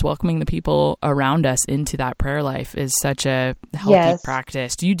of times just welcoming the people around us into that prayer life is such a healthy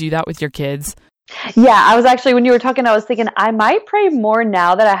practice. Do you do that with your kids? Yeah, I was actually, when you were talking, I was thinking I might pray more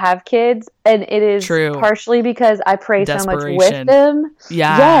now that I have kids. And it is partially because I pray so much with them.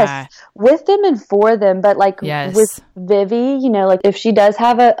 Yeah. Yes, with them and for them. But like with Vivi, like if she does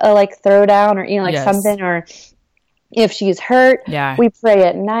have a like throwdown or, something, or if she's hurt, we pray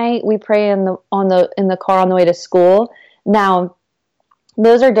at night. We pray in the car on the way to school. Now,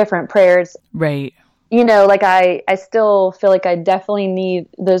 those are different prayers. Right. Like I still feel like I definitely need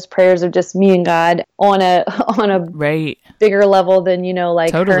those prayers of just me and God on a bigger level than,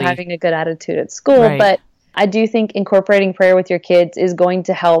 her having a good attitude at school. Right. But I do think incorporating prayer with your kids is going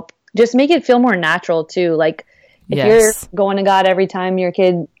to help just make it feel more natural too. Like if you're going to God every time your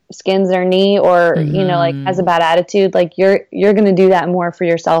kid skins their knee or, like has a bad attitude, like you're going to do that more for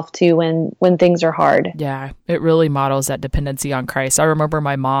yourself too when things are hard. Yeah, it really models that dependency on Christ. I remember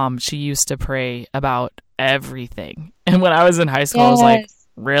my mom, she used to pray about everything. And when I was in high school, I was like,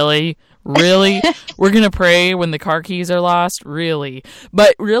 really? Really? We're going to pray when the car keys are lost? Really?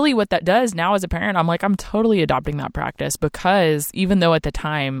 But really what that does now as a parent, I'm like, I'm totally adopting that practice, because even though at the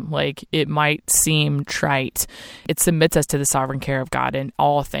time, like, it might seem trite, it submits us to the sovereign care of God in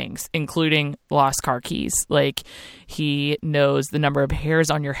all things, including lost car keys. Like, he knows the number of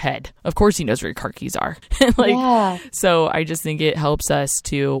hairs on your head. Of course he knows where your car keys are. So I just think it helps us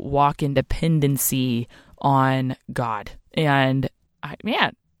to walk in dependency on God. And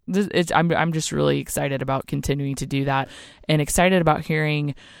I'm just really excited about continuing to do that, and excited about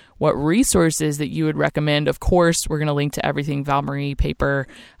hearing what resources that you would recommend. Of course, we're going to link to everything Val Marie Paper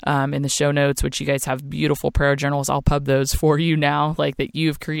in the show notes, which you guys have beautiful prayer journals. I'll pub those for you now, like that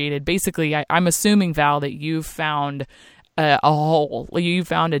you've created. Basically, I'm assuming, Val, that you found a hole. You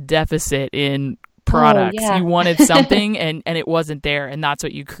found a deficit in products. Oh, yeah. You wanted something and it wasn't there, and that's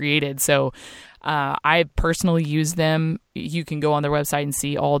what you created. So I personally use them. You can go on their website and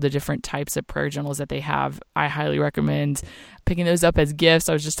see all the different types of prayer journals that they have. I highly recommend picking those up as gifts.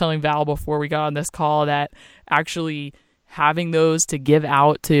 I was just telling Val before we got on this call that actually having those to give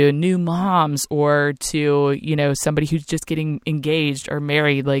out to new moms or to, somebody who's just getting engaged or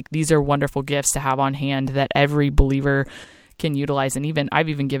married, like, these are wonderful gifts to have on hand that every believer can utilize. And I've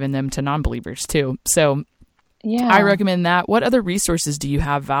even given them to non-believers too. So yeah, I recommend that. What other resources do you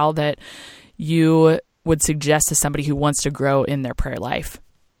have, Val, that you would suggest to somebody who wants to grow in their prayer life?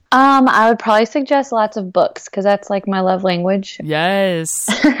 I would probably suggest lots of books, because that's like my love language. Yes.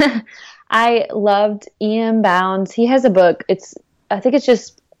 I loved E.M. Bounds. He has a book. I think it's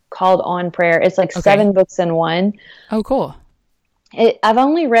just called On Prayer. It's like 7 books in one. Oh, cool. I've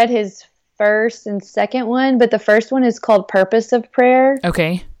only read his first and second one, but the first one is called Purpose of Prayer.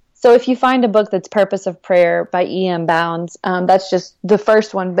 Okay. So if you find a book that's Purpose of Prayer by E.M. Bounds, that's just the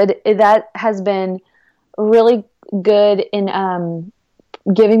first one. But that has been really good in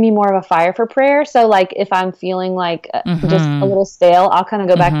giving me more of a fire for prayer. So like if I'm feeling like just a little stale, I'll kind of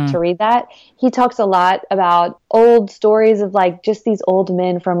go back to read that. He talks a lot about old stories of like just these old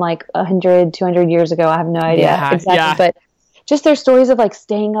men from like 100, 200 years ago. I have no idea exactly, but just their stories of like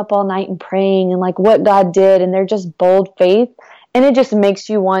staying up all night and praying and like what God did, and they're just bold faith. And it just makes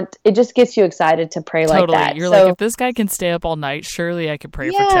you it just gets you excited to pray like that. You're like, if this guy can stay up all night, surely I could pray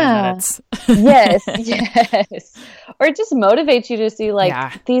for 10 minutes. Yes. Or it just motivates you to see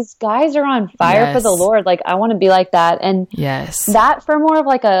like, these guys are on fire for the Lord. Like, I want to be like that. And that for more of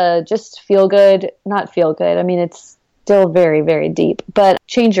like a just not feel good. I mean, it's still very, very deep, but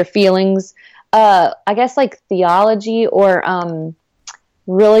change your feelings. I guess like theology or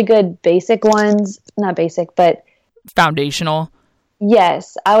really good basic ones, not basic, but foundational.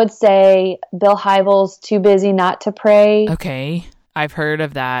 Yes, I would say Bill Hybels' Too Busy Not to Pray. Okay, I've heard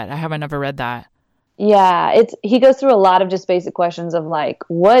of that. I haven't ever read that. Yeah, he goes through a lot of just basic questions of like,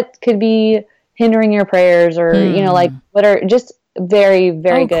 what could be hindering your prayers, or like what are just very,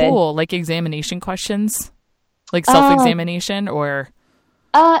 very good. Cool, like examination questions, like self-examination, or.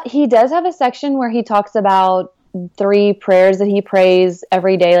 He does have a section where he talks about 3 prayers that he prays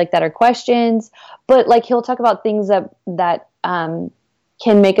every day, like that are questions, but like he'll talk about things that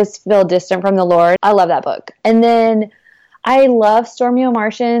can make us feel distant from the Lord. I love that book. And then I love Stormy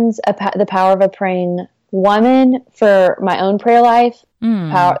O'Martian's The Power of a Praying Woman for my own prayer life. The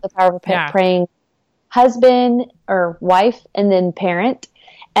power of a praying husband or wife, and then parent.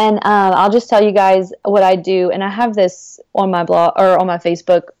 And I'll just tell you guys what I do. And I have this on my blog or on my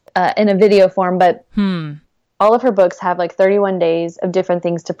Facebook in a video form, but all of her books have like 31 days of different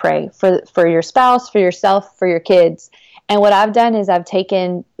things to pray for your spouse, for yourself, for your kids. And what I've done is I've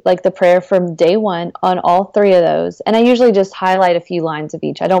taken like the prayer from day 1 on all 3 of those. And I usually just highlight a few lines of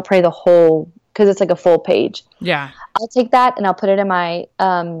each. I don't pray the whole, because it's like a full page. Yeah. I'll take that and I'll put it in my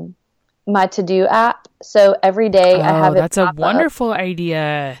my to-do app. So every day I have it. That's a wonderful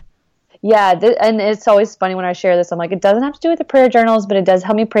idea. Yeah, and it's always funny when I share this. I'm like, it doesn't have to do with the prayer journals, but it does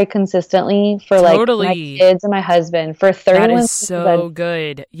help me pray consistently for like my kids and my husband for 31 That is so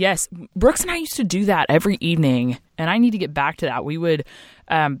good. Yes, Brooks and I used to do that every evening, and I need to get back to that. We would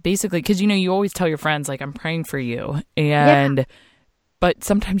basically, because you always tell your friends like, I'm praying for you, and but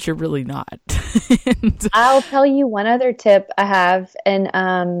sometimes you're really not. I'll tell you one other tip I have,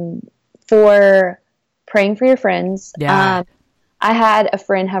 and for praying for your friends. I had a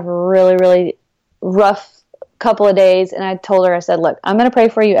friend have a really, really rough couple of days, and I told her, I said, look, I'm going to pray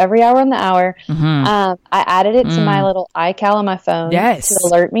for you every hour on the hour. I added it to my little iCal on my phone to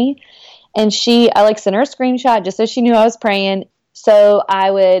alert me. And I like sent her a screenshot just so she knew I was praying. So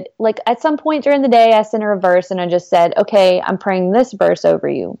I would, like, at some point during the day, I sent her a verse and I just said, okay, I'm praying this verse over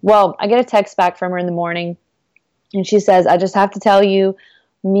you. Well, I get a text back from her in the morning and she says, I just have to tell you,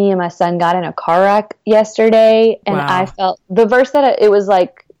 me and my son got in a car wreck yesterday. And I felt the verse that it was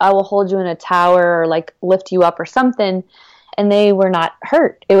like, I will hold you in a tower or like lift you up or something. And they were not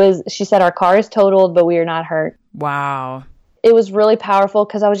hurt. She said, our car is totaled, but we are not hurt. Wow. It was really powerful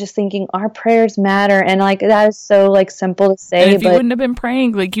because I was just thinking our prayers matter. And like, that is so like simple to say. And if you wouldn't have been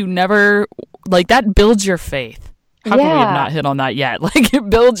praying, like you never, like that builds your faith. How can we have not hit on that yet? Like it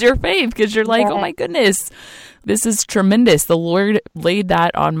builds your faith because you're like, oh my goodness, this is tremendous. The Lord laid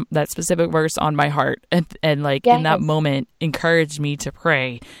that specific verse on my heart and like in that moment encouraged me to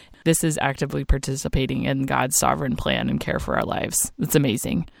pray. This is actively participating in God's sovereign plan and care for our lives. It's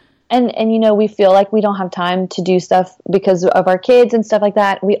amazing. And you know, we feel like we don't have time to do stuff because of our kids and stuff like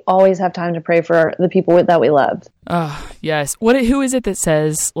that. We always have time to pray for the people that we love. Oh, yes. Who is it that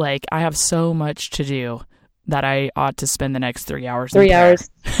says like, I have so much to do that I ought to spend the next 3 hours. 3 hours.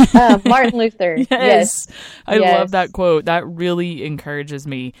 Martin Luther. Yes. I love that quote. That really encourages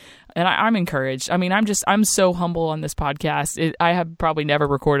me. And I'm encouraged. I mean, I'm so humble on this podcast. I have probably never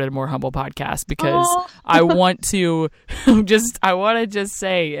recorded a more humble podcast because I want to just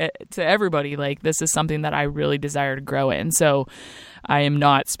say to everybody, like, this is something that I really desire to grow in. So I am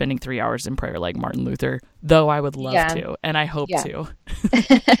not spending 3 hours in prayer like Martin Luther, though I would love to, and I hope to.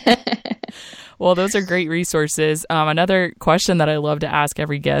 Well, those are great resources. Another question that I love to ask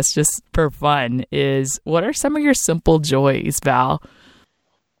every guest just for fun is, what are some of your simple joys, Val?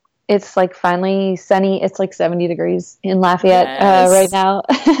 It's like finally sunny. It's like 70 degrees in Lafayette right now.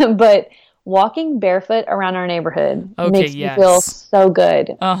 But walking barefoot around our neighborhood makes me feel so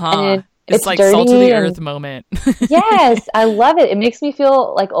good. And it's like salt of the earth moment. Yes, I love it. It makes me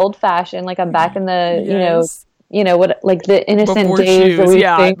feel like old fashioned, like I'm back in the, you know what, like the innocent before days.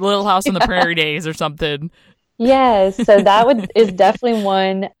 shoes, Little House on the Prairie days or something. Yes, so that is definitely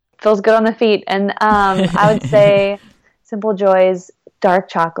one. Feels good on the feet. And I would say simple joys, dark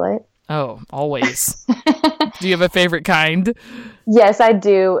chocolate. Oh, always. Do you have a favorite kind? Yes, I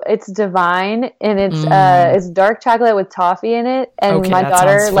do. It's divine, and it's dark chocolate with toffee in it. And my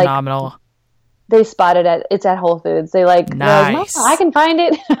daughter, phenomenal. They spotted it's at Whole Foods. They're like, nice. Mom, I can find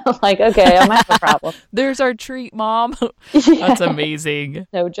it. I'm like, okay, I might have a problem. There's our treat, Mom. That's amazing.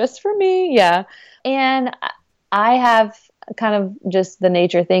 No, just for me. Yeah. And I have kind of just the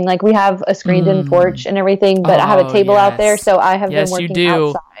nature thing. Like we have a screened-in porch and everything, but I have a table out there, so I have been working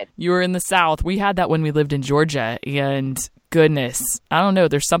outside. You were in the South. We had that when we lived in Georgia, and goodness, I don't know.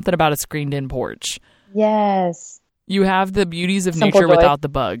 There's something about a screened-in porch. Yes. You have the beauties of nature without the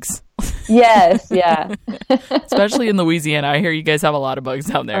bugs. Yes, yeah. Especially in Louisiana. I hear you guys have a lot of bugs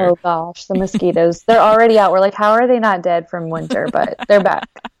down there. Oh, gosh. The mosquitoes. They're already out. We're like, how are they not dead from winter? But they're back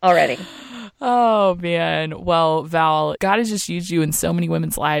already. Oh, man. Well, Val, God has just used you in so many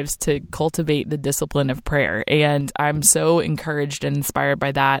women's lives to cultivate the discipline of prayer. And I'm so encouraged and inspired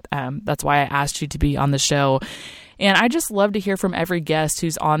by that. That's why I asked you to be on the show. And I just love to hear from every guest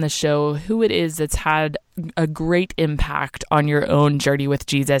who's on the show who it is that's had a great impact on your own journey with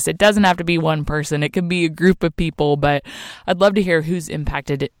Jesus. It doesn't have to be one person. It can be a group of people, but I'd love to hear who's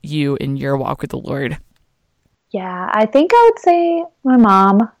impacted you in your walk with the Lord. Yeah, I think I would say my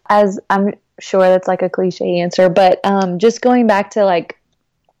mom, as I'm sure that's like a cliche answer, but just going back to like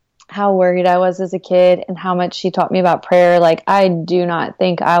how worried I was as a kid and how much she taught me about prayer. Like, I do not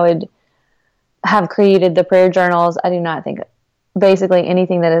think I would have created the prayer journals. I do not think basically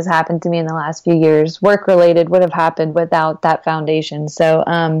anything that has happened to me in the last few years, work related, would have happened without that foundation. So,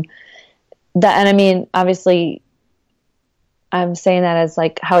 and I mean, obviously I'm saying that as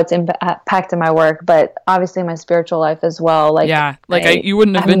like how it's impacted my work, but obviously my spiritual life as well. Like, yeah, like you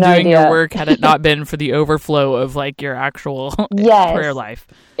wouldn't have been doing your work had it not been for the overflow of like your actual prayer life.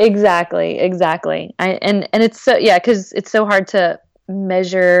 Exactly. And it's so, cause it's so hard to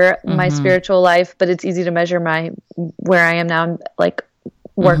measure my spiritual life, but it's easy to measure where I am now, like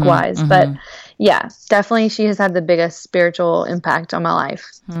work wise. But yeah, definitely she has had the biggest spiritual impact on my life.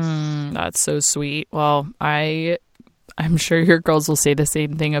 That's so sweet. Well, I'm sure your girls will say the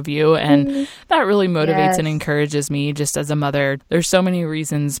same thing of you, and that really motivates and encourages me just as a mother. There's so many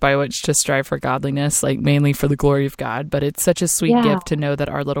reasons by which to strive for godliness, like mainly for the glory of God, but it's such a sweet gift to know that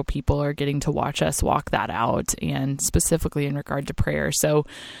our little people are getting to watch us walk that out, and specifically in regard to prayer. So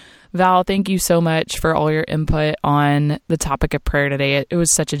Val, thank you so much for all your input on the topic of prayer today. It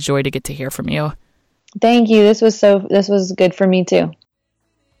was such a joy to get to hear from you. Thank you. This was good for me too.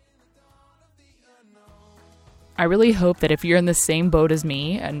 I really hope that if you're in the same boat as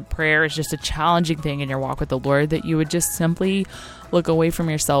me and prayer is just a challenging thing in your walk with the Lord, that you would just simply look away from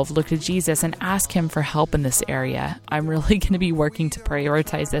yourself, look to Jesus, and ask Him for help in this area. I'm really going to be working to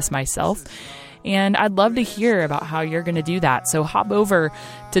prioritize this myself, and I'd love to hear about how you're going to do that. So hop over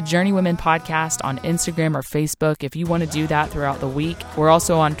to Journey Women Podcast on Instagram or Facebook if you want to do that throughout the week. We're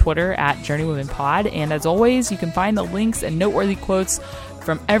also on Twitter at Journey Women Pod, and as always, you can find the links and noteworthy quotes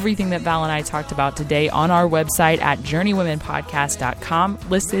from everything that Val and I talked about today on our website at journeywomenpodcast.com,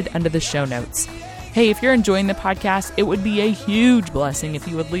 listed under the show notes. Hey, if you're enjoying the podcast, it would be a huge blessing if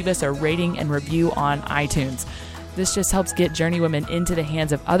you would leave us a rating and review on iTunes. This just helps get Journey Women into the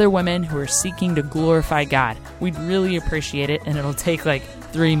hands of other women who are seeking to glorify God. We'd really appreciate it, and it'll take like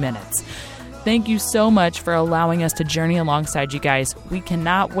 3 minutes. Thank you so much for allowing us to journey alongside you guys. We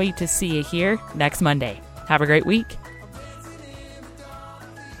cannot wait to see you here next Monday. Have a great week.